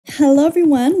Hello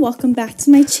everyone, welcome back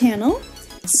to my channel.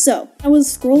 So, I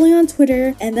was scrolling on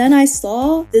Twitter and then I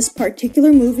saw this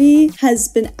particular movie has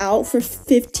been out for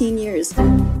 15 years.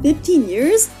 15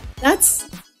 years? That's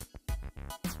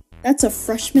a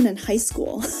freshman in high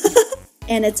school.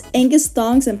 And it's Angus,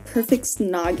 Thongs, and Perfect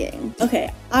Snogging.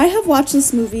 Okay, I have watched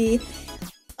this movie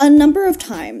a number of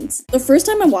times. The first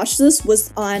time I watched this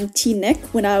was on T-Nick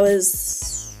when I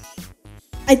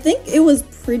think it was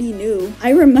pretty new.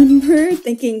 I remember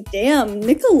thinking, damn,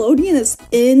 Nickelodeon is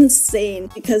insane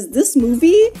because this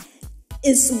movie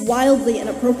is wildly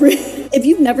inappropriate. If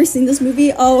you've never seen this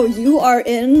movie, oh, you are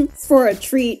in for a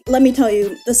treat. Let me tell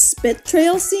you, the spit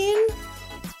trail scene,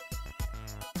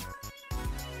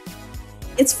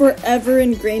 it's forever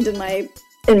ingrained in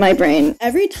my brain.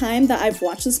 Every time that I've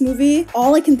watched this movie,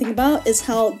 all I can think about is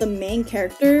how the main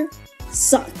character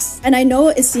sucks. And I know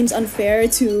it seems unfair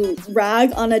to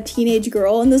rag on a teenage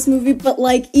girl in this movie, but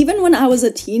like, even when I was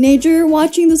a teenager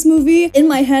watching this movie, in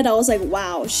my head I was like,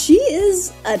 wow, she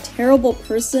is a terrible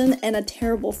person and a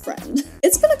terrible friend.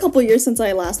 It's been a couple years since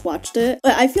I last watched it,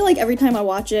 but I feel like every time I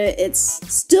watch it, it's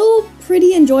still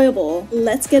pretty enjoyable.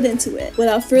 Let's get into it.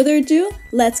 Without further ado,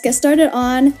 let's get started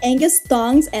on Angus,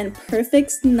 Thongs, and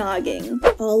Perfect Snogging.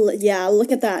 Oh yeah,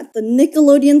 look at that. The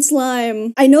Nickelodeon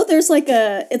slime. I know there's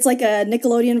it's like a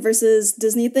Nickelodeon versus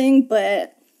Disney thing,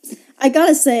 but I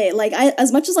gotta say, like,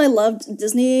 as much as I loved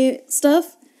Disney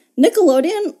stuff,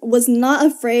 Nickelodeon was not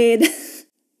afraid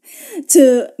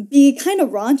to be kind of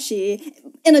raunchy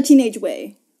in a teenage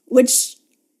way, which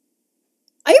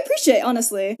I appreciate,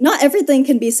 honestly. Not everything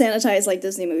can be sanitized like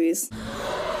Disney movies.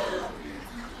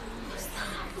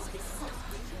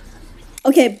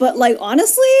 Okay, but like,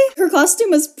 honestly, her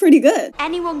costume is pretty good.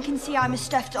 Anyone can see I'm a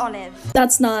stuffed olive.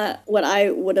 That's not what I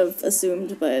would have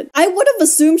assumed, but I would have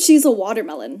assumed she's a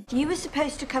watermelon. You were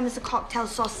supposed to come as a cocktail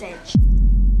sausage.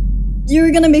 You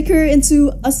were gonna make her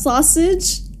into a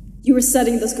sausage? You were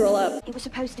setting this girl up. It was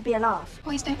supposed to be a laugh.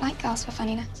 Boys don't like girls for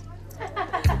funniness.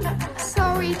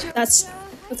 Sorry, That's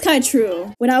kind of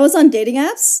true. When I was on dating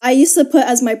apps, I used to put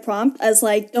as my prompt as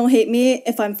like, don't hate me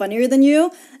if I'm funnier than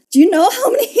you. Do you know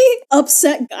how many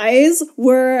upset guys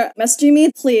were messaging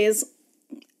me? Please,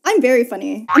 I'm very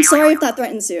funny. I'm sorry if that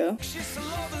threatens you.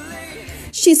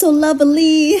 She's so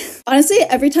lovely. Honestly,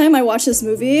 every time I watch this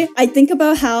movie, I think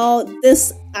about how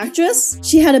this actress,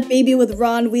 she had a baby with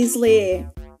Ron Weasley.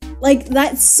 Like,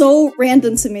 that's so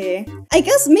random to me. I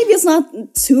guess maybe it's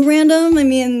not too random. I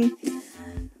mean,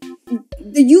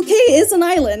 the UK is an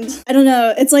island. I don't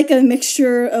know, it's like a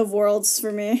mixture of worlds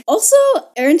for me. Also,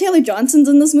 Aaron Taylor Johnson's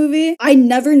in this movie. I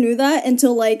never knew that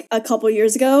until like a couple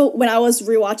years ago when I was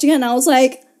rewatching it and I was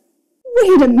like,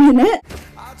 wait a minute.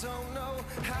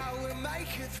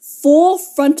 Full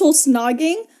frontal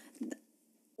snogging?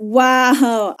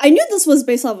 Wow. I knew this was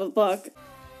based off a book.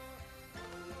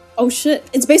 Oh shit,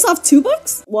 it's based off 2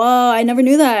 books? Whoa, I never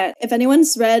knew that. If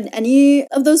anyone's read any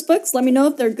of those books, let me know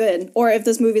if they're good or if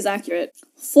this movie's accurate.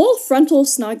 Full frontal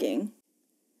snogging.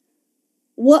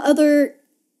 What other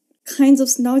kinds of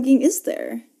snogging is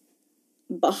there?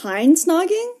 Behind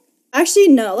snogging? Actually,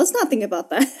 no, let's not think about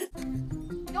that.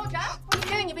 Georgia, what are you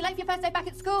doing? You'll be late for your first day back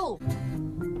at school.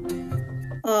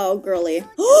 Oh, girly.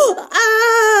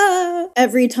 Ah!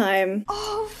 Every time.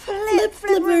 Oh,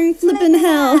 flippin'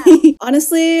 hell.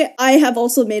 Honestly, I have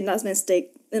also made that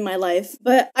mistake in my life,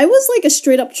 but I was like a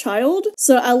straight up child,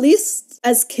 so at least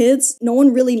as kids, no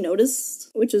one really noticed,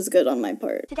 which is good on my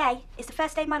part. Today is the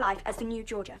first day of my life as the new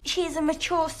Georgia. She is a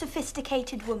mature,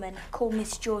 sophisticated woman called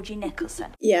Miss Georgie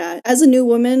Nicholson. Yeah, as a new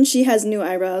woman, she has new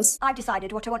eyebrows. I've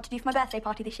decided what I want to do for my birthday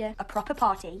party this year. A proper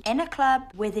party in a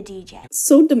club with a DJ.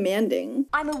 So demanding.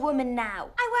 I'm a woman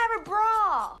now. I wear a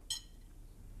bra.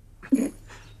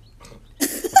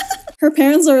 Her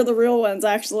parents are the real ones,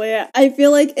 actually. I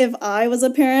feel like if I was a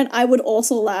parent, I would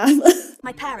also laugh.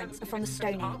 My parents are from the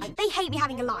Stone Age. They hate me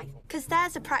having a life, because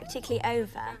theirs are practically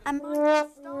over.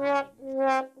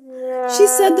 She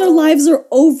said their lives are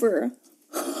over.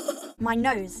 My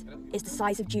nose is the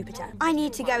size of Jupiter. I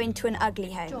need to go into an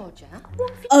ugly home. Georgia?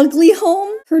 Ugly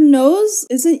home? Her nose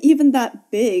isn't even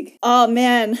that big. Oh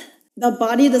man, the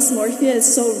body dysmorphia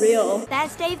is so real.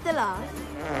 There's Dave the Laugh.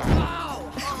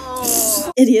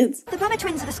 Idiots. The Bummer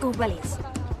twins are the school bullies.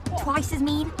 Twice as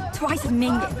mean, twice as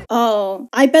minging. Oh,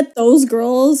 I bet those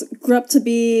girls grew up to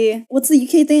be, what's the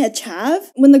UK thing, a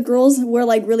chav? When the girls wear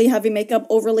like really heavy makeup,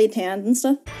 overly tanned and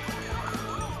stuff.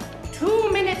 2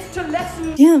 minutes to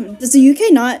Damn, does the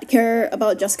UK not care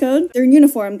about dress code? They're in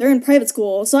uniform, they're in private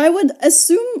school, so I would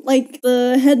assume, like,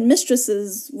 the head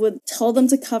mistresses would tell them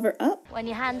to cover up. When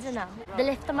your hands are numb, they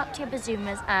lift them up to your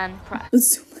bazoomas and press.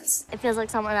 Bazoomas. It feels like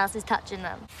someone else is touching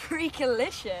them.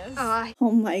 Freakalicious.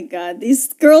 Oh my god,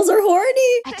 these girls are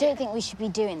horny! I don't think we should be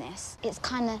doing this. It's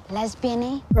kind of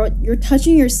lesbian-y. Bro, you're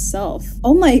touching yourself.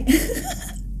 Oh my...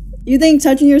 You think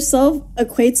touching yourself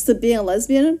equates to being a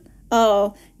lesbian?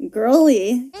 Oh,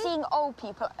 girly. Seeing old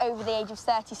people over the age of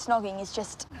 30 snogging is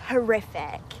just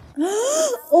Horrific.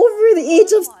 Over the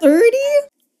age of 30?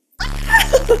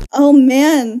 Oh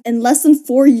man, in less than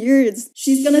 4 years,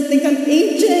 she's gonna think I'm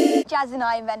ancient. Jazz and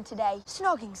I invented a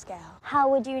snogging scale. How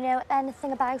would you know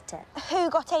anything about it? Who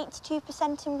got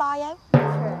 82% in bio?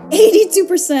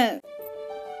 82%.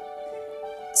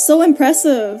 So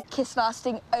impressive. Kiss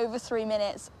lasting over 3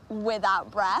 minutes without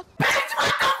breath.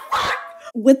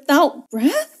 Without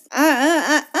breath?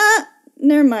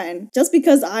 Never mind. Just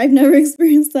because I've never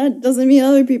experienced that doesn't mean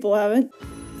other people haven't.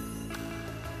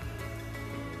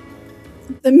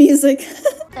 The music.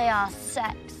 They are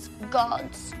sex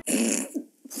gods.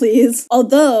 Please.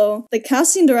 Although, the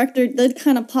casting director did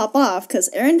kind of pop off because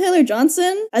Aaron Taylor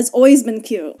Johnson has always been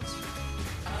cute.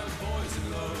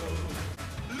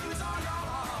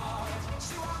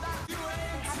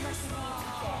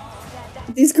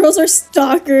 These girls are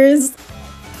stalkers.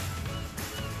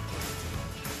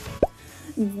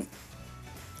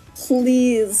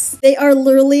 Please. They are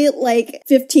literally like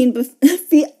 15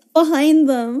 feet behind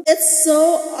them. It's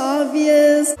so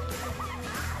obvious.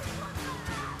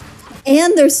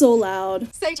 And they're so loud.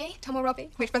 So, G, Tom or Robbie,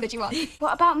 which brother do you want?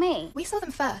 What about me? We saw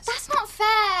them first. That's not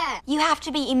fair. You have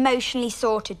to be emotionally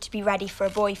sorted to be ready for a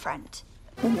boyfriend.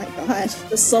 Oh my gosh,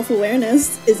 the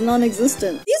self-awareness is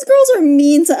non-existent. These girls are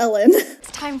mean to Ellen. It's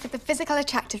time for the physical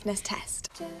attractiveness test.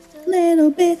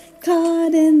 Little bit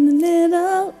caught in the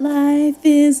middle, life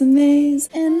is a maze,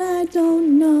 and I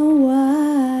don't know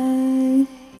why.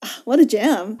 Ah, what a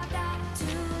jam.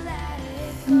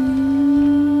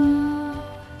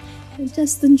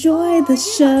 Just enjoy the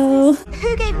show.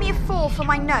 Who gave me a 4 for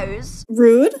my nose?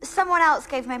 Rude. Someone else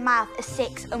gave my mouth a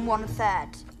 6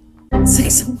 1/3.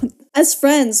 6 and 1. As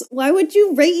friends, why would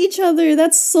you rate each other?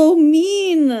 That's so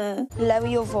mean. Lower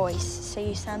your voice so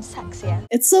you sound sexier.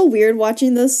 It's so weird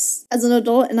watching this as an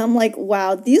adult, and I'm like,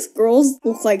 wow, these girls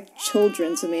look like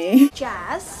children to me.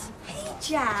 Jazz? Hey,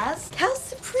 Jazz. How's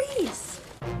the priest?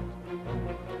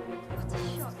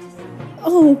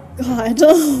 Oh god.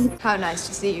 Oh. How nice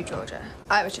to see you, Georgia.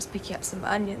 I was just picking up some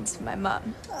onions for my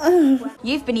mum.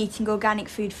 You've been eating organic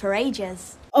food for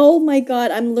ages. Oh my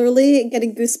god, I'm literally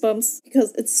getting goosebumps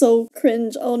because it's so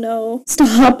cringe. Oh no.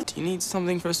 Stop. Do you need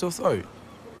something for a sore throat?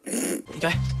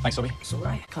 Okay. Thanks, Bobby. It's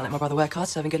alright. Can't let my brother work hard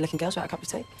serving good-looking girls without a cup of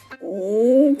tea.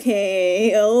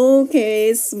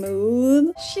 Okay,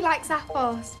 smooth. She likes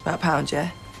apples. About a pound,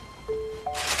 yeah?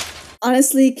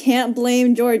 Honestly, can't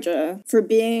blame Georgia for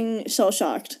being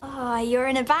shell-shocked. Oh, you're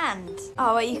in a band.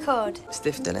 Oh, what are you called?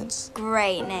 Stiff Dillons.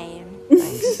 Great name.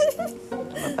 Thanks.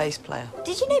 I'm a bass player.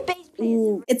 Did you know bass players?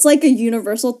 Ooh. It's like a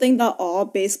universal thing that all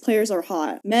bass players are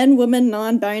hot. Men, women,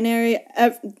 non-binary,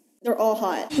 they're all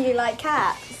hot. You like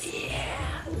cats?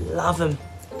 Love them.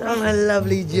 Aren't they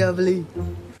lovely jubbly?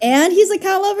 And he's a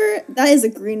cat lover? That is a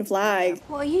green flag.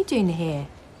 What are you doing here?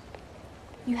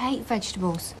 You hate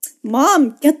vegetables.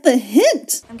 Mom, get the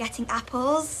hint! I'm getting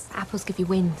apples. Apples give you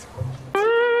wind.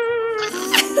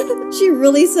 She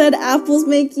really said apples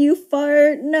make you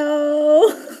fart.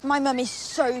 No. My mum is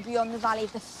so beyond the valley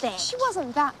of the thick. She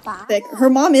wasn't that bad. Thick. Her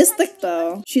mom is thick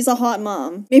though. She's a hot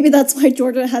mom. Maybe that's why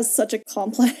Georgia has such a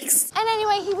complex. And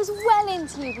anyway, he was well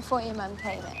into you before your mum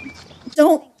came in.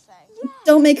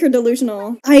 Don't make her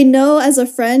delusional. I know as a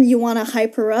friend you want to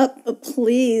hype her up, but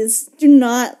please do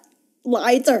not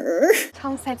lie to her.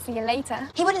 Tom said see you later.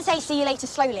 He wouldn't say see you later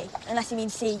slowly, unless he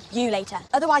means see you later.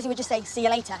 Otherwise, he would just say see you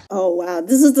later. Oh wow,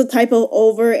 this is the type of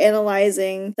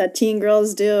over-analyzing that teen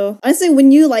girls do. Honestly,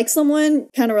 when you like someone,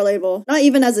 kind of relatable. Not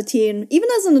even as a teen, even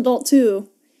as an adult too.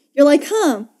 You're like,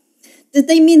 huh, did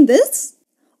they mean this?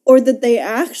 Or did they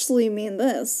actually mean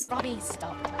this? Robbie,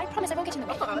 stop. I promise I won't get in the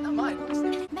way.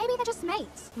 Maybe they're just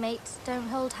mates. Mates don't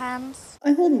hold hands.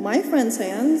 I hold my friends'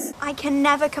 hands. I can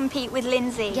never compete with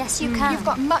Lindsay. Yes, you can. You've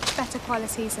got much better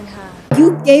qualities than her.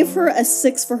 You gave her a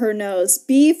 6 for her nose.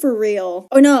 Be for real.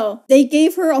 Oh no, they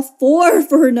gave her a 4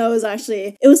 for her nose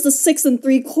actually. It was the 6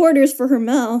 3/4 for her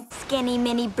mouth. Skinny,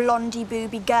 mini, blondie,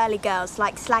 booby, girly girls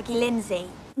like Slaggy Lindsay.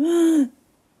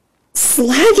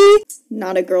 Slaggy?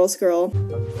 Not a girl's girl.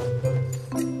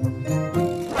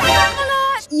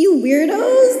 You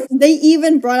weirdos! They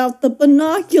even brought out the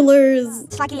binoculars!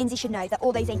 Slaggy Lindsay should know that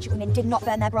all those ancient women did not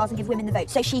burn their bras and give women the vote,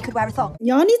 so she could wear a thong.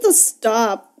 Y'all need to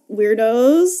stop,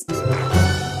 weirdos.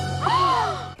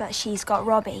 But she's got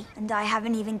Robbie, and I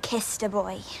haven't even kissed a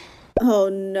boy. Oh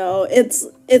no, it's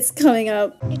coming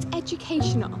up. It's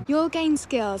educational. You'll gain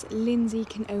skills Lindsay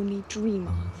can only dream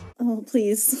of. Oh,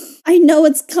 please. I know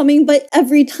it's coming, but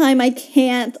every time I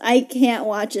can't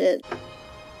watch it.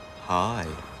 Hi.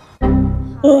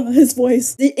 Oh, his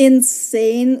voice. The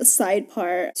insane side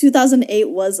part. 2008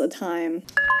 was a time.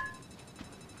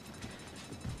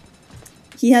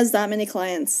 He has that many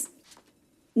clients.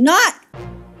 Not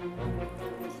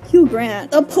Hugh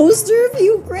Grant. A poster of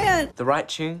Hugh Grant. The right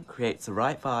tune creates the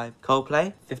right vibe.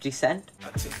 Coldplay, 50 Cent.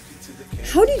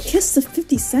 How do you kiss to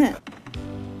 50 Cent?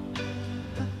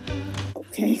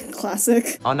 Okay,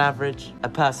 classic. On average, a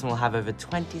person will have over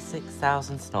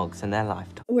 26,000 snogs in their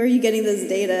lifetime. Where are you getting this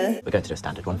data? We're going to do a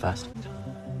standard one first.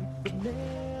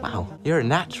 Wow, you're a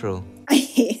natural. I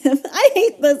hate him. I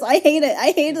hate this. I hate it.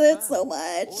 I hated it so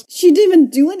much. She didn't even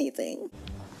do anything.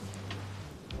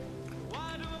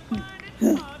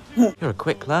 You're a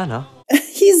quick learner.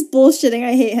 He's bullshitting.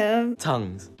 I hate him.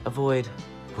 Thongs. Avoid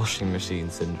washing machine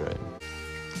syndrome.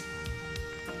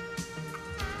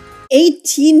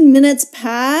 18 minutes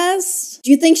passed?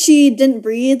 Do you think she didn't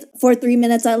breathe for 3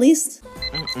 minutes at least?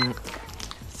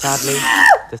 Sadly.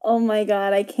 Oh my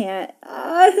god, I can't.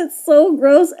 It's so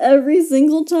gross every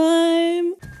single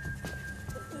time.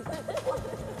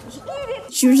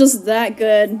 She was just that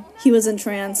good. He was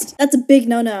entranced. That's a big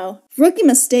no-no. Rookie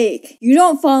mistake. You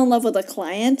don't fall in love with a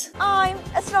client. I'm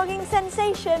a snogging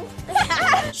sensation.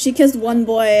 She kissed one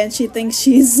boy and she thinks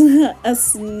she's a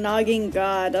snogging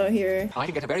god out here. I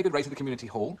can get a very good rate at the community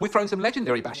hall. We've thrown some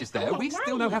legendary bashes there. We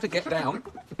still know how to get down.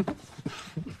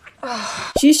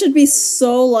 She should be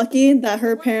so lucky that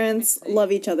her parents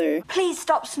love each other. Please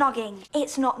stop snogging.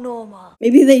 It's not normal.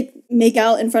 Maybe they make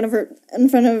out in front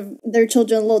of their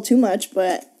children a little too much,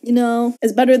 but you know,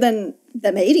 it's better than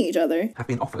them hating each other. Have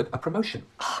been offered a promotion.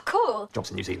 Oh, cool.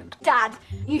 Jobs in New Zealand. Dad,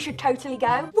 you should totally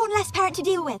go. One less parent to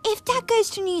deal with. If Dad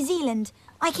goes to New Zealand,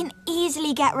 I can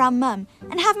easily get round Mum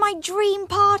and have my dream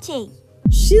party.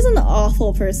 She's an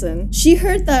awful person. She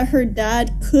heard that her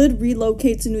dad could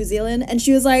relocate to New Zealand and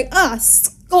she was like,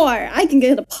 score, I can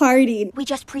get a party. We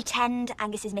just pretend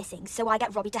Angus is missing, so I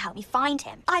get Robbie to help me find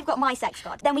him. I've got my sex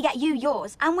god, then we get you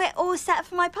yours, and we're all set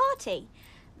for my party.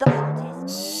 The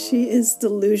hottest. She is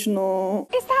delusional.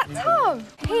 Is that Tom?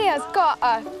 He has got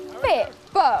a fit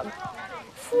bum.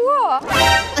 What?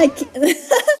 I can't.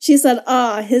 She said,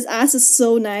 his ass is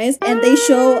so nice, and they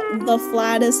show the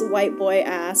flattest white boy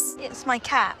ass. It's my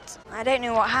cat. I don't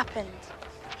know what happened.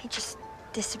 He just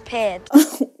disappeared.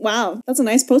 Wow, that's a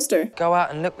nice poster. Go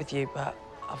out and look with you, but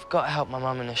I've got to help my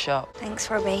mum in the shop.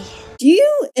 Thanks, Robbie. Do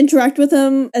you interact with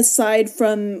him aside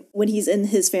from when he's in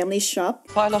his family's shop?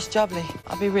 If I lost Jubbly,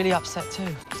 I'd be really upset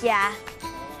too. Yeah,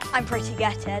 I'm pretty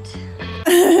gutted.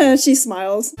 She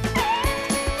smiles.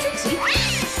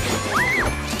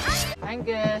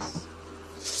 Angus.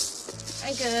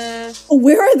 Angus.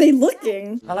 Where are they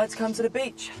looking? I like to come to the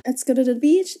beach. Let's go to the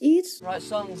beach, eat. Write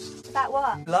songs. About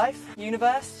what? Life,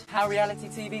 universe, how reality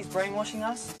TV's brainwashing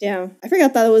us. Damn, I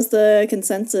forgot that was the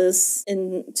consensus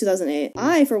in 2008.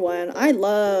 I, for one, I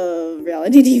love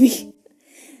reality TV.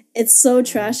 It's so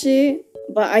trashy,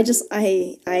 but I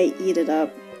eat it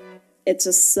up. It's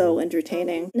just so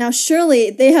entertaining. Now,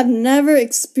 surely they have never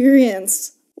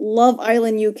experienced Love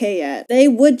Island UK yet. They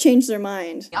would change their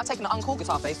mind. I've taken the uncool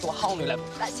guitar face to a whole new level.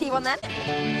 Let's see one then.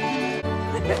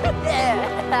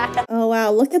 Oh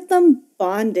wow, look at them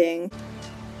bonding.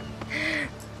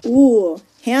 Ooh,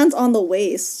 hands on the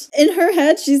waist. In her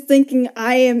head, she's thinking,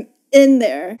 I am in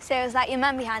there. So is that your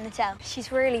mum behind the till?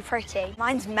 She's really pretty.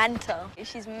 Mine's mental.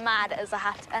 She's mad as a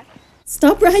hatter.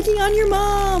 Stop ragging on your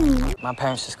mom. My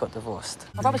parents just got divorced.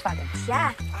 A rubbish bag.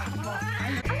 Yeah.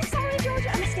 I'm sorry, Georgia.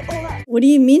 I messed it all up. What do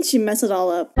you mean she messed it all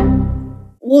up?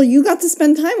 Well, you got to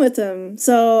spend time with him,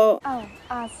 so...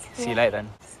 Oh, See you later then.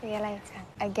 see you later.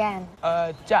 Again.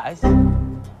 Jazz,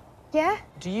 Yeah?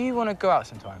 do you want to go out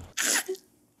sometime?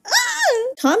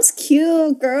 Tom's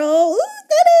cute, girl. Ooh,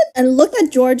 did it. And look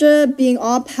at Georgia being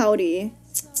all pouty.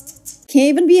 Can't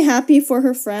even be happy for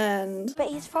her friend. But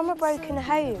he's from a broken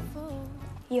home.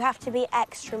 You have to be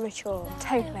extra mature.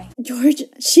 Totally. Georgia,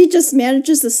 she just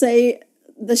manages to say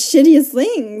the shittiest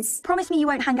things. Promise me you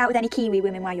won't hang out with any Kiwi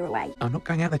women while you're away. I'm not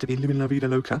going out there to be living la vida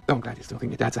loca. Oh, I'm glad you still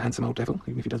think your dad's a handsome old devil,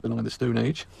 even if he does belong in the Stone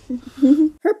Age.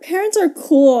 Her parents are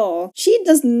cool. She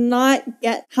does not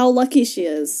get how lucky she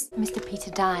is. Mr.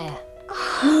 Peter Dyer.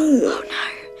 Oh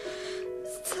no.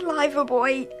 It's the Saliva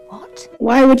boy. What?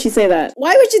 Why would she say that?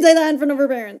 Why would she say that in front of her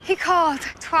parents? He called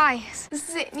twice.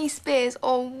 Sydney Spears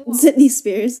or what? Sydney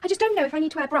Spears. I just don't know if I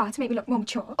need to wear a bra to make me look more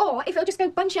mature, or if it'll just go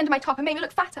bunchy under my top and make me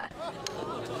look fatter.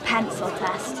 Pencil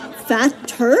test.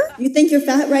 Fatter? You think you're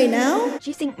fat right now? Do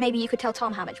you think maybe you could tell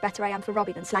Tom how much better I am for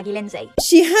Robbie than Slaggy Lindsay?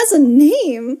 She has a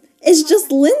name. It's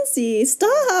just Lindsay.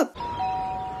 Stop.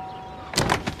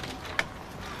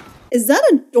 Is that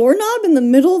a doorknob in the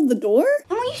middle of the door?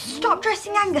 And will you stop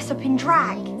dressing Angus up in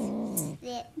drag?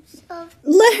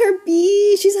 Let her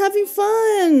be. She's having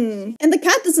fun. And the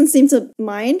cat doesn't seem to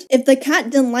mind. If the cat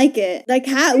didn't like it, the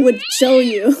cat would show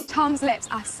you. Tom's lips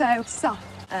are so soft.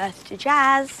 Earth to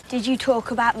Jazz. Did you talk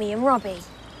about me and Robbie?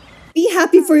 Be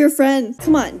happy for your friend.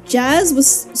 Come on, Jazz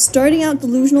was starting out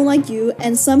delusional like you,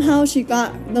 and somehow she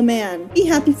got the man. Be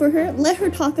happy for her. Let her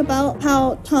talk about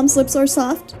how Tom's lips are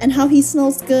soft and how he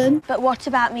smells good. But what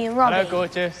about me and Robbie? Hello,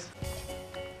 gorgeous.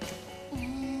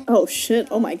 Oh shit,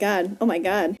 oh my god, oh my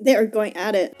god. They are going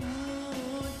at it.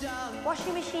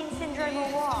 Washing machine syndrome or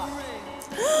what?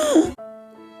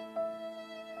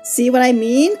 See what I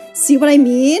mean? See what I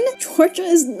mean? Georgia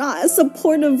is not a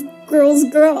supportive girl's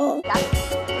girl.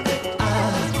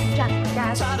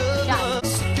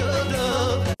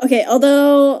 Okay,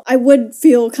 although I would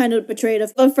feel kind of betrayed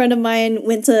if a friend of mine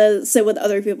went to sit with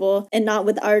other people and not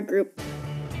with our group.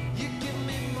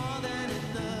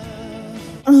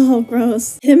 Oh,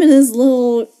 gross. Him and his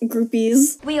little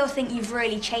groupies. We all think you've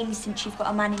really changed since you've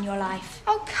got a man in your life.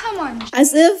 Oh, come on.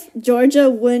 As if Georgia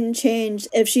wouldn't change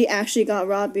if she actually got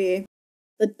Robbie.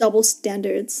 The double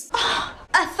standards.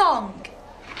 A thong!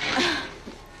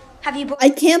 Have you bought— I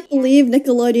can't believe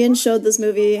Nickelodeon showed this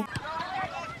movie.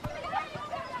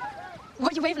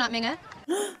 What are you waving at, Minger?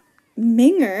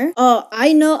 Minger? Oh,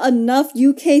 I know enough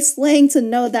UK slang to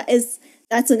know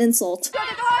that's an insult.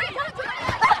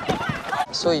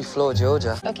 I saw you floor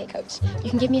Georgia. Okay, coach. You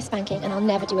can give me a spanking and I'll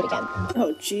never do it again.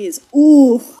 Oh, jeez.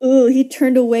 Ooh, he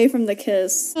turned away from the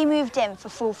kiss. He moved in for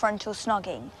full frontal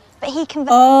snogging, but he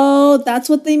Oh, that's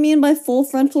what they mean by full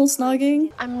frontal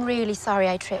snogging? I'm really sorry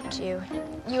I tripped you.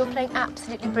 You were playing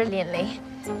absolutely brilliantly.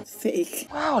 Fake.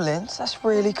 Wow, Linz, that's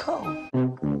really cool.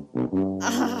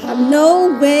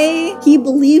 No way he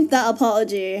believed that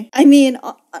apology. I mean,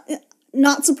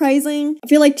 not surprising. I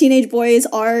feel like teenage boys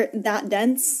are that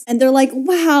dense. And they're like,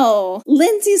 wow,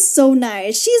 Lindsay's so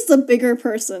nice. She's the bigger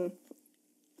person.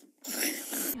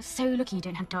 You're so lucky you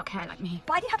don't have dark hair like me.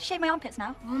 Why do you have to shave my armpits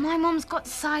now? Well, my mom's got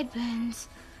sideburns.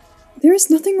 There's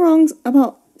nothing wrong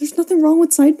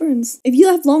with sideburns. If you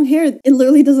have long hair, it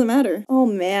literally doesn't matter. Oh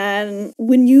man,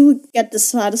 when you get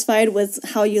dissatisfied with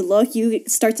how you look, you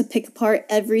start to pick apart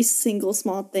every single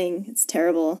small thing. It's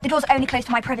terrible. The door's only closed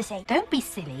for my privacy. Don't be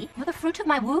silly. You're the fruit of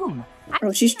my womb.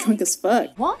 Oh, she's drunk as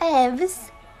fuck.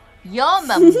 Whatevs. Your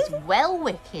mum's well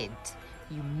wicked,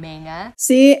 you minger.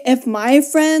 See, if my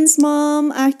friend's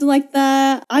mom acted like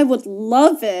that, I would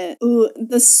love it. Ooh,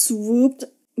 the swooped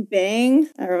bang.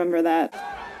 I remember that.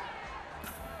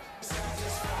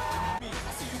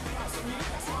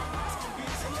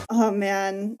 Oh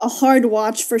man, a hard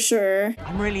watch for sure.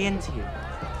 I'm really into you.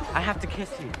 I have to kiss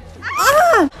you.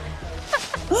 Ah!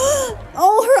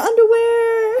 Oh, her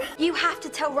underwear! You have to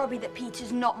tell Robbie that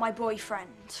Peter's not my boyfriend.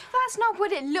 That's not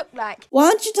what it looked like. Why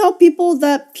don't you tell people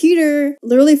that Peter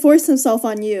literally forced himself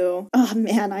on you? Oh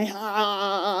man,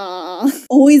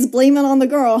 always blame it on the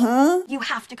girl, huh? You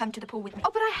have to come to the pool with me.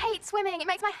 Oh, but I hate swimming. It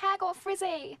makes my hair go all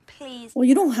frizzy. Please. Well,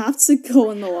 you don't have to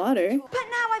go in the water. But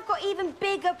now I've got even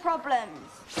bigger problems.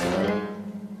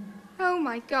 Oh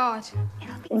my god.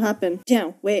 What happened?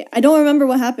 Damn, wait, I don't remember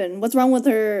what happened. What's wrong with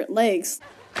her legs?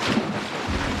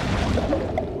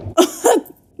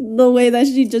 The way that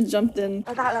she just jumped in.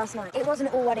 About last night, it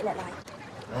wasn't all what it looked like.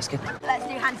 That's good. Let's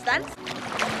do handstands.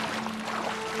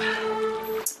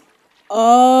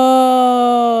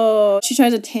 Oh, she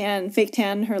tried to fake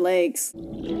tan her legs.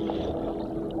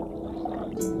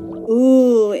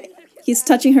 Ooh, he's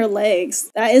touching her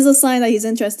legs. That is a sign that he's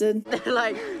interested. They're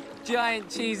like giant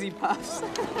cheesy puffs.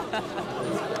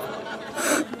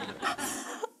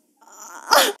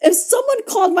 If someone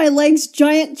called my legs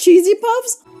giant cheesy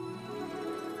puffs.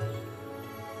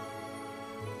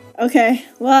 Okay,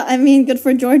 well, I mean, good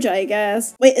for Georgia, I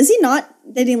guess. Wait, is he not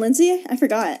dating Lindsay? I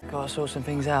forgot. Gotta sort some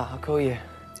things out. I'll call you.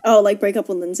 Oh, like break up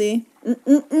with Lindsay?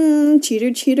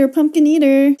 Cheater, cheater, pumpkin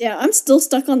eater. Yeah, I'm still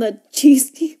stuck on the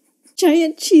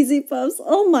giant cheesy puffs.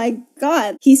 Oh my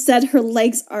god. He said her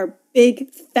legs are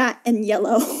big, fat, and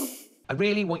yellow. I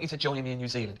really want you to join me in New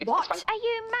Zealand. What? Are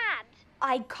you mad?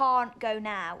 I can't go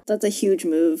now. That's a huge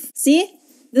move. See?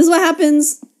 This is what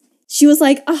happens. She was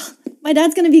like, oh, my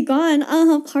dad's gonna be gone.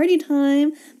 Party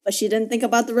time. But she didn't think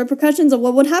about the repercussions of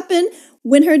what would happen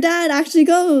when her dad actually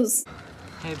goes.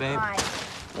 Hey, babe.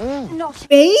 Not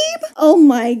Babe? Oh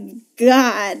my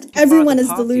god. Everyone is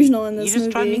delusional in this You just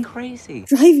movie. drive me crazy.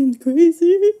 Driving me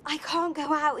crazy. I can't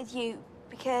go out with you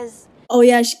because Oh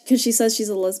yeah, because she says she's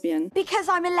a lesbian.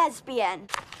 I'm a lesbian.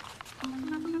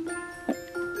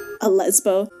 A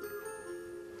lesbo.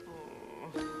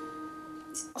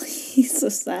 He's so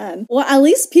sad. Well, at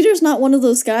least Peter's not one of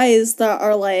those guys that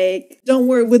are like, don't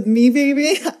worry with me,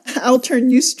 baby. I'll turn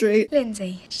you straight.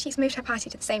 Lindsay, she's moved her party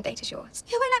to the same date as yours.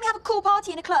 You won't let me have a cool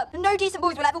party in a club. No decent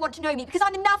boys will ever want to know me because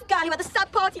I'm the naff girl who had the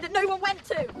sad party that no one went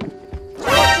to.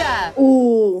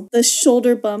 Ooh, the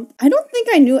shoulder bump. I don't think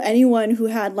I knew anyone who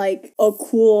had like a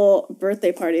cool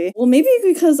birthday party. Well, maybe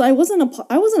because I wasn't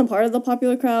a part of the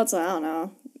popular crowd, so I don't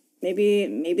know.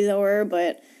 Maybe they were,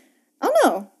 but I don't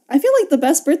know. I feel like the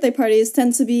best birthday parties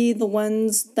tend to be the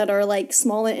ones that are like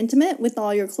small and intimate with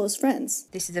all your close friends.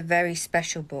 This is a very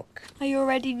special book. I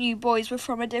already knew boys were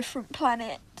from a different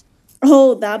planet.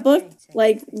 Oh, that book?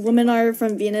 Like women are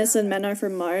from Venus and men are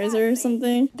from Mars or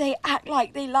something? They act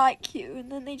like they like you and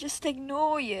then they just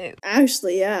ignore you.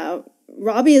 Actually, yeah.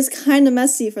 Robbie is kind of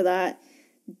messy for that.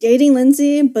 Dating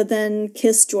Lindsay, but then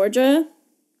kiss Georgia.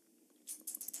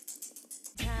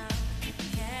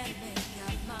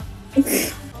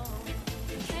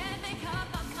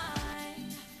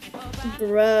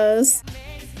 Gross.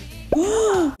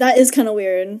 That is kind of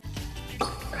weird.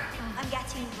 I'm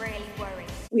getting really worried.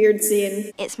 Weird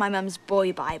scene. It's my mum's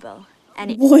boy Bible.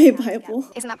 And Boy Bible.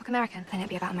 Isn't that book American? Then it'd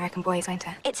be about American boys, won't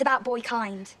it? It's about boy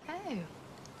kind. Oh.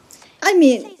 I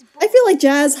mean, I feel like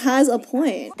Jazz has a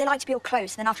point. They like to be all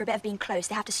close, and then after a bit of being close,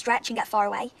 they have to stretch and get far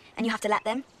away, and you have to let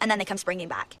them, and then they come springing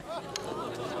back.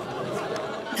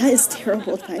 That is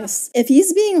terrible advice. If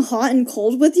he's being hot and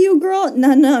cold with you, girl,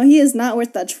 no, he is not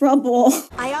worth the trouble.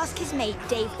 I asked his mate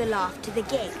Dave the Laugh to the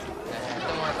gig.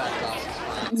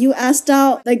 You asked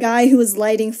out the guy who was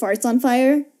lighting farts on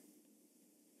fire?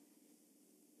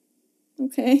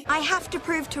 Okay. I have to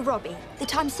prove to Robbie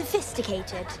that I'm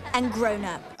sophisticated and grown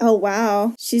up. Oh,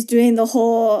 wow. She's doing the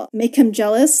whole make him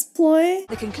jealous ploy?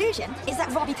 The conclusion is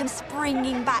that Robbie comes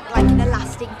springing back like an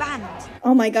elastic band.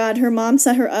 Oh my god, her mom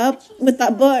set her up with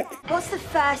that book. What's the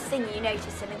first thing you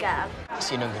notice in a girl? I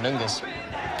see nunga-nungas.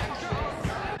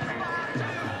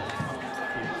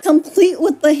 Complete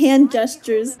with the hand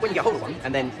gestures. When you get hold of one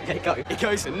and then let it go, it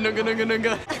goes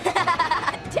nunga-nunga-nunga.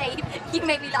 Dave, you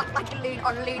made me laugh like a loon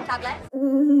on a loon tablet.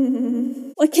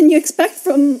 What can you expect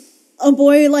from a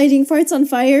boy lighting farts on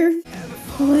fire?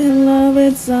 Fall in love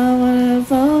with someone,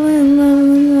 fall in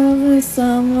love with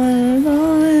someone,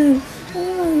 fall in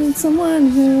love with someone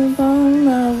who fall in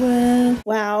love with.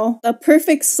 Wow, the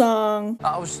perfect song.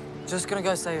 I was just gonna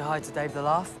go say hi to Dave the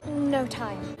Laugh. No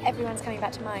time. Everyone's coming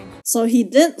back to mine. So he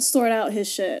didn't sort out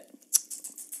his shit.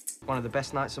 One of the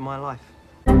best nights of my life.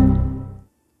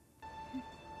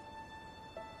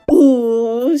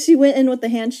 Ooh, she went in with the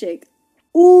handshake.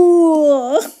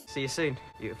 Ooh. See you soon,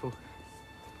 beautiful.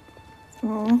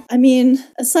 Aw. I mean,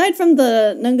 aside from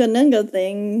the nunga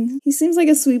thing, he seems like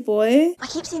a sweet boy. I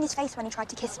keep seeing his face when he tried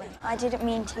to kiss me. I didn't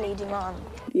mean to lead him on.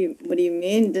 What do you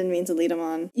mean? Didn't mean to lead him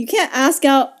on. You can't ask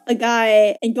out a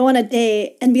guy and go on a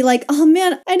date and be like, oh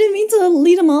man, I didn't mean to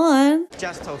lead him on.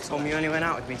 Jazz told Tom you only went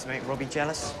out with me to make Robbie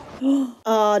jealous.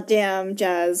 Oh, damn,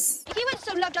 Jazz. If you weren't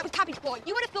so loved up with Cabbage Boy,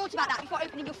 you would have thought about that before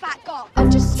opening your fat gob. Oh,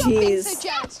 just stop being Jeez. so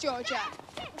jealous, Georgia.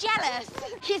 Jealous?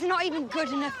 He's not even good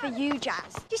enough for you,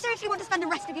 Jazz. Do you seriously want to spend the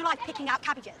rest of your life picking out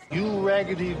cabbages? You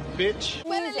raggedy bitch.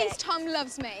 Well, at least Tom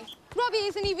loves me. Robbie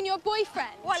isn't even your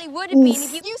boyfriend. Well, he would have been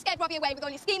if you... You scared Robbie away with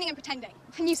all your scheming and pretending.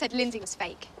 And you said Lindsay was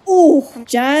fake. Ooh, And I did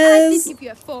Jazz. give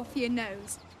you a 4 for your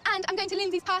nose. And I'm going to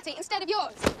Lindsay's party instead of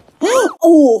yours.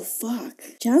 Oh,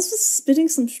 fuck. Jazz was spitting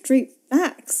some straight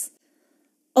facts.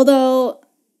 Although,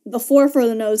 the 4 for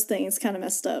the nose thing is kind of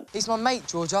messed up. He's my mate,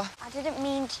 Georgia. I didn't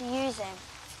mean to use him.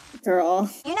 Girl.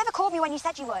 You never called me when you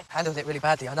said you would. Handled it really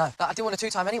badly, I know. Like, I didn't want to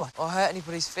two-time anyone or hurt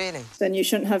anybody's feelings. Then you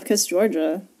shouldn't have kissed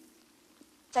Georgia.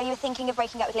 So you were thinking of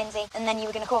breaking up with Lindsay, and then you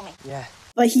were going to call me? Yeah.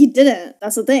 But he didn't.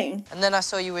 That's the thing. And then I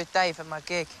saw you with Dave at my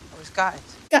gig. I was gutted.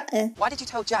 Gutted. Why did you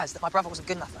tell Jazz that my brother wasn't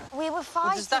good enough for her? We were fighting.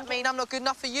 Well, does that mean I'm not good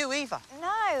enough for you either?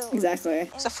 No.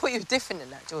 Exactly. So I thought you were different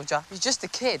than that, Georgia. You're just a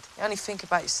kid. You only think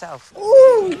about yourself.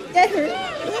 Ooh, that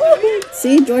hurt.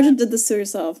 See, Georgia did this to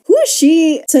herself. Who is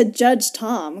she to judge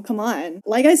Tom? Come on.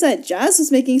 Like I said, Jazz was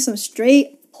making some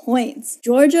straight points.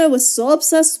 Georgia was so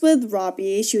obsessed with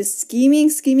Robbie. She was scheming.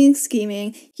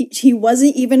 He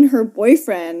wasn't even her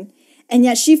boyfriend. And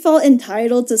yet she felt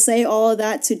entitled to say all of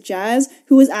that to Jazz,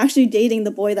 who was actually dating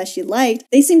the boy that she liked.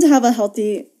 They seem to have a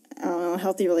healthy, I don't know, know,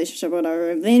 healthy relationship or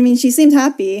whatever. I mean, she seemed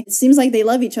happy. It seems like they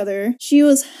love each other. She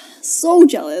was so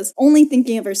jealous, only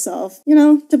thinking of herself. You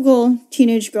know, typical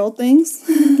teenage girl things.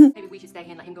 Maybe we should stay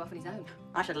here and let him go off on his own.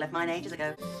 I should have left mine ages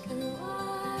ago.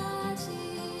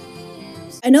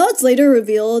 I know it's later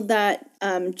revealed that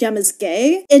Jem is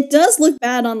gay. It does look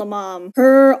bad on the mom.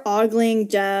 Her ogling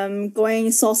Jem, going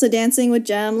salsa dancing with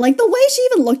Jem, like the way she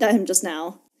even looked at him just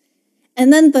now.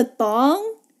 And then the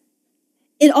thong,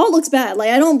 it all looks bad.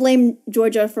 Like, I don't blame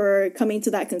Georgia for coming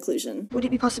to that conclusion. Would it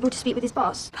be possible to speak with his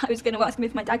boss? I was going to ask him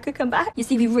if my dad could come back. You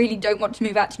see, we really don't want to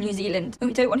move out to New Zealand. And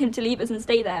we don't want him to leave us and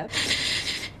stay there.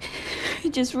 We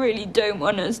just really don't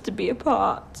want us to be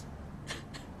apart.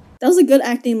 That was a good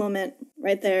acting moment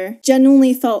right there.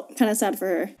 Genuinely felt kind of sad for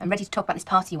her. I'm ready to talk about this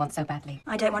party you want so badly.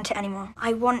 I don't want it anymore.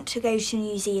 I want to go to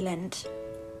New Zealand.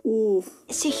 Ooh.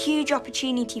 It's a huge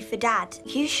opportunity for Dad.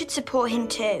 You should support him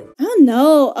too. I don't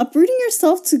know. Uprooting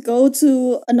yourself to go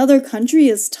to another country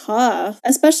is tough.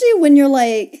 Especially when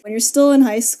you're still in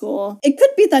high school. It could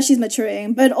be that she's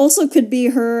maturing, but it also could be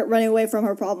her running away from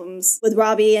her problems with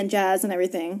Robbie and Jazz and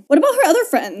everything. What about her other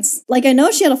friends? Like, I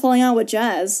know she had a falling out with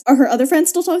Jazz. Are her other friends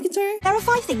still talking to her? There are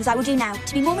 5 things I will do now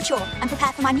to be more mature and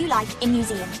prepare for my new life in New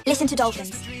Zealand. Listen to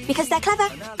dolphins, because they're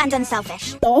clever and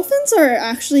unselfish. Dolphins are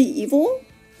actually evil?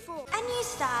 A new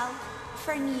style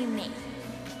for a new me.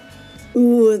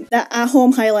 Ooh, that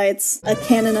at-home highlights a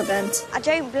canon event. I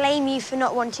don't blame you for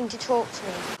not wanting to talk to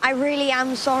me. I really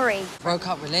am sorry. Broke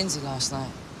up with Lindsay last night.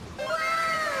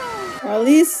 Or at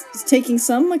least he's taking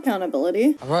some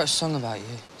accountability. I wrote a song about you.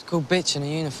 It's called Bitch in a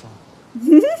Uniform.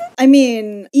 I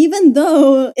mean, even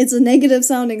though it's a negative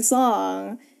sounding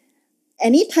song,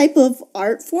 any type of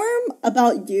art form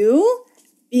about you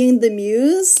being the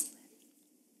muse,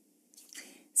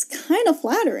 it's kind of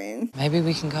flattering. Maybe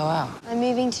we can go out. I'm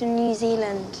moving to New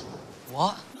Zealand.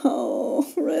 What?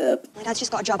 Oh, rip. My dad's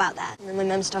just got a job out there, and then my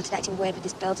mum started acting weird with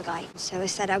this builder guy. So I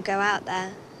said I'd go out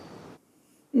there.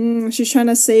 She's trying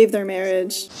to save their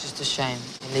marriage. It's just a shame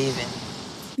you're leaving.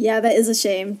 Yeah, that is a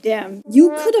shame. Damn. You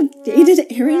could have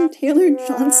dated Aaron Taylor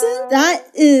Johnson? That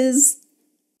is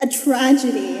a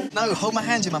tragedy. No, hold my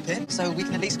hand, Jim, up here, so we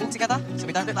can at least walk together, so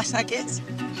we don't look like sad kids.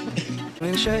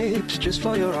 In shapes just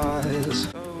for your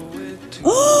eyes.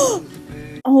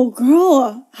 Oh,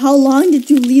 girl. How long did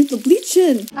you leave the bleach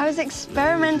in? I was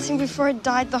experimenting before it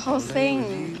dyed the whole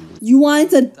thing. You wanted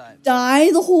to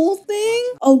dye the whole thing?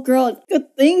 Oh, girl,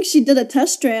 good thing she did a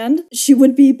test strand. She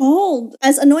would be bald.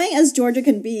 As annoying as Georgia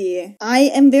can be,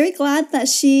 I am very glad that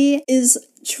she is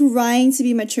trying to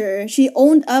be mature. She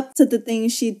owned up to the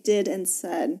things she did and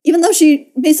said. Even though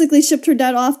she basically shipped her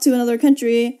dad off to another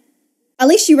country, at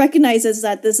least she recognizes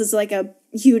that this is like a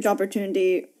huge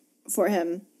opportunity for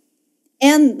him.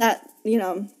 And that, you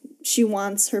know, she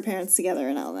wants her parents together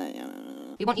and all that.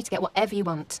 We want you to get whatever you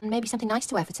want, and maybe something nice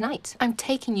to wear for tonight. I'm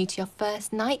taking you to your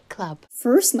first nightclub.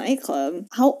 First nightclub?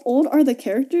 How old are the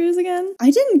characters again?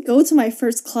 I didn't go to my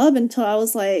first club until I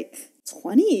was like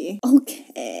 20.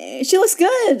 Okay. She looks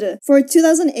good. For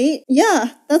 2008,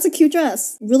 yeah, that's a cute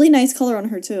dress. Really nice color on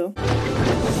her too.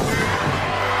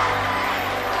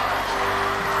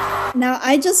 Now,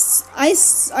 I just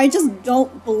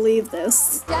don't believe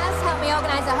this. Jazz helped me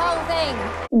organize the whole thing.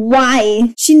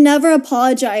 Why? She never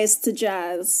apologized to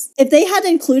Jazz. If they had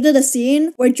included a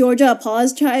scene where Georgia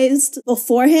apologized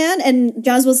beforehand and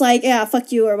Jazz was like, yeah,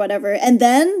 fuck you or whatever, and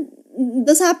then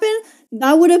this happened,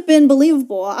 that would have been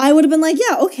believable. I would have been like,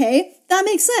 yeah, okay, that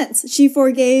makes sense. She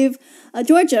forgave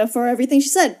Georgia for everything she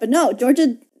said. But no,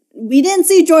 Georgia, we didn't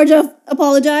see Georgia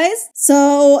apologize.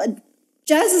 So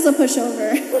Jazz is a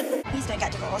pushover. Please don't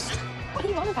get divorced. What are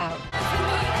you on about?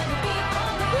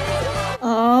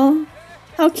 Aww,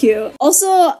 how cute.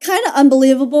 Also, kind of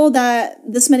unbelievable that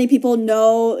this many people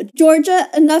know Georgia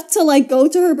enough to like go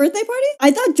to her birthday party.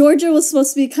 I thought Georgia was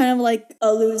supposed to be kind of like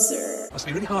a loser. Must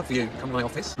be really hard for you to come to my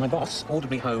office. My boss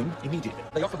ordered me home immediately.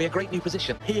 They offered me a great new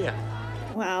position here.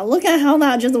 Wow, look at how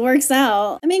that just works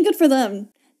out. I mean, good for them.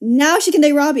 Now she can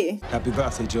date Robbie. Happy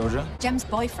birthday, Georgia. Jem's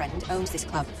boyfriend owns this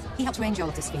club. He helped arrange all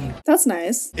of this for you. That's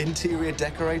nice. Interior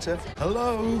decorator.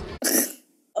 Hello.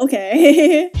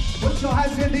 Okay. Put your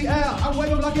hands in the air and wave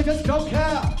them like you just don't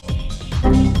care.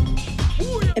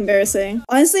 Embarrassing.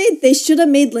 Honestly, they should have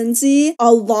made Lindsay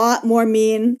a lot more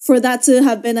mean for that to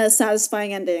have been a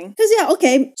satisfying ending. Because yeah,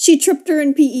 okay, she tripped her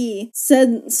in PE,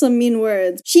 said some mean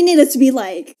words. She needed to be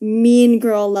like mean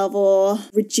girl level,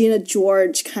 Regina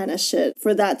George kind of shit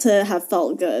for that to have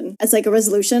felt good. As like a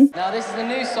resolution. Now this is a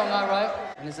new song I wrote,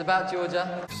 and it's about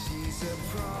Georgia.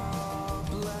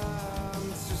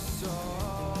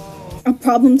 A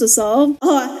problem to solve?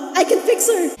 Oh, I can fix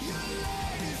her!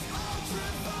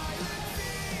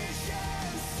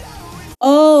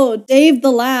 Oh, Dave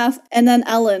the Laugh and then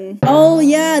Ellen. Oh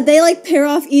yeah, they like pair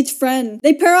off each friend.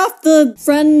 They pair off the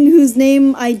friend whose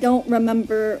name I don't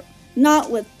remember.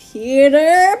 Not with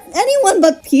Peter. Anyone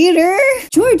but Peter.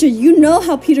 Georgia, you know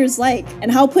how Peter's like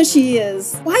and how pushy he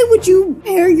is. Why would you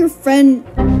pair your friend?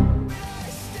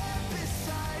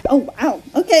 Oh wow.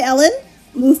 Okay, Ellen,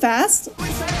 move fast.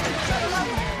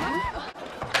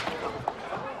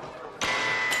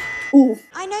 Ooh.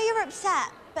 I know you're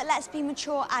upset, but let's be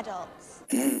mature adults.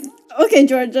 Okay,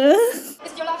 Georgia. This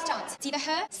is your last chance. It's either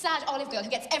her, sad olive girl who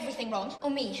gets everything wrong, or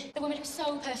me, the woman who's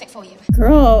so perfect for you.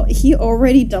 Girl, he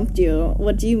already dumped you.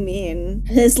 What do you mean?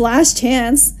 His last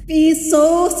chance. Be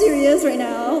so serious right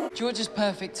now. Georgia's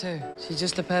perfect too. She's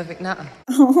just a perfect nutter.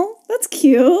 Oh, that's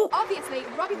cute. Obviously,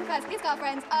 Robbie prefers his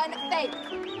girlfriends unfake.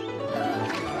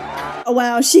 Oh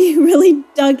wow, she really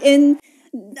dug in.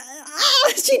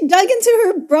 She dug into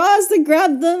her bras to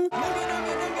grab them.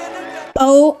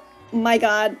 Oh my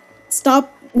god.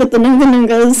 Stop with the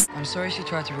nunga-nungas. I'm sorry she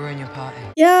tried to ruin your party.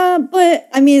 Yeah, but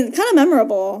I mean, kind of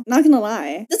memorable. Not gonna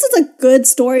lie. This is a good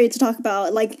story to talk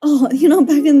about. Like, oh, you know,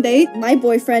 back in the day, my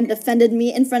boyfriend defended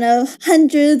me in front of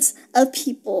hundreds of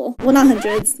people. Well, not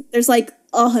hundreds. There's like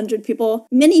 100 people.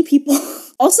 Many people.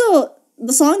 Also,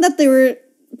 the song that they were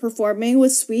performing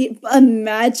was sweet, but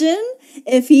imagine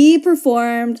if he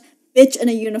performed Bitch in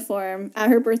a Uniform at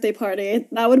her birthday party.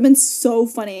 That would have been so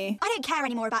funny. I don't care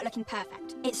anymore about looking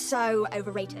perfect. It's so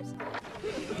overrated.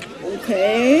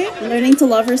 Okay, learning to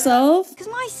love herself. Because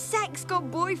my sex god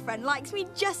boyfriend likes me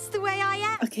just the way I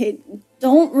am. Okay,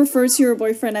 don't refer to your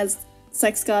boyfriend as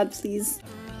sex god, please.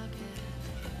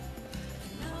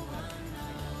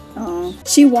 Oh,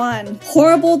 she won.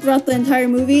 Horrible throughout the entire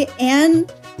movie,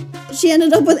 and she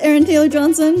ended up with Aaron Taylor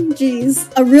Johnson. Jeez,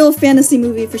 a real fantasy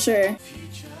movie for sure.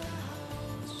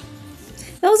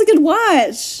 That was a good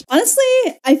watch. Honestly,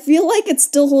 I feel like it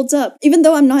still holds up. Even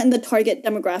though I'm not in the target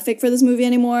demographic for this movie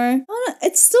anymore,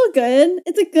 it's still good.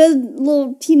 It's a good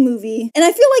little teen movie. And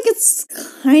I feel like it's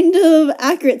kind of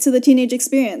accurate to the teenage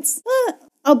experience.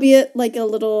 Albeit like a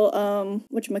little,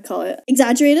 whatchamacallit,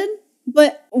 exaggerated.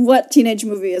 But what teenage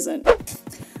movie isn't?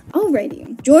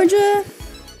 Alrighty. Georgia,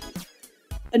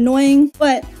 annoying,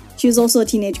 but she was also a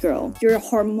teenage girl. You're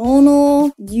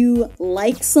hormonal, you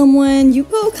like someone, you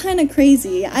go kind of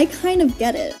crazy. I kind of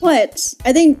get it. But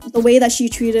I think the way that she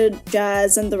treated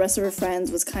Jazz and the rest of her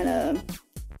friends was kind of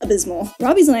abysmal.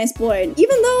 Robbie's a nice boy.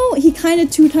 Even though he kind of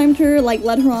two-timed her, like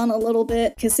led her on a little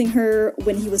bit, kissing her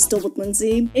when he was still with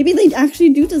Lindsay, maybe they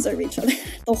actually do deserve each other.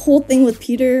 The whole thing with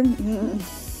Peter,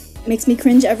 makes me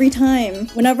cringe every time.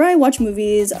 Whenever I watch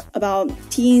movies about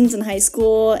teens in high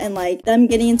school and like them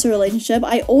getting into a relationship,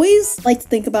 I always like to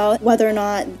think about whether or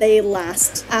not they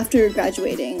last after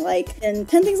graduating. Like in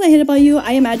 10 Things I Hate About You,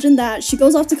 I imagine that she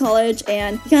goes off to college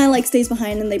and he kind of like stays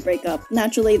behind and they break up.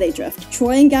 Naturally, they drift.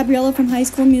 Troy and Gabriella from High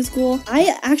School Musical,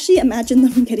 I actually imagine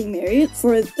them getting married.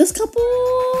 For this couple,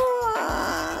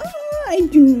 I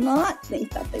do not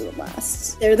think that they would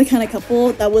last. They're the kind of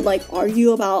couple that would like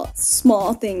argue about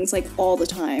small things like all the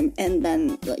time and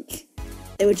then like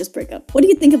they would just break up. What do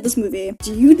you think of this movie?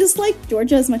 Do you dislike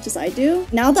Georgia as much as I do?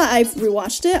 Now that I've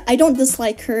rewatched it, I don't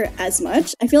dislike her as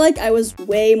much. I feel like I was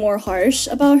way more harsh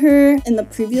about her in the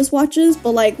previous watches,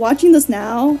 but like watching this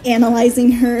now,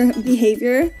 analyzing her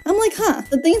behavior, I'm like, huh,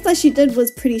 the things that she did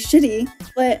was pretty shitty,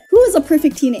 but who is a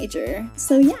perfect teenager?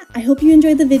 So yeah, I hope you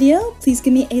enjoyed the video. Please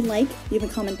give me a like, leave a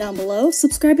comment down below,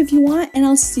 subscribe if you want, and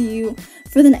I'll see you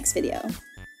for the next video.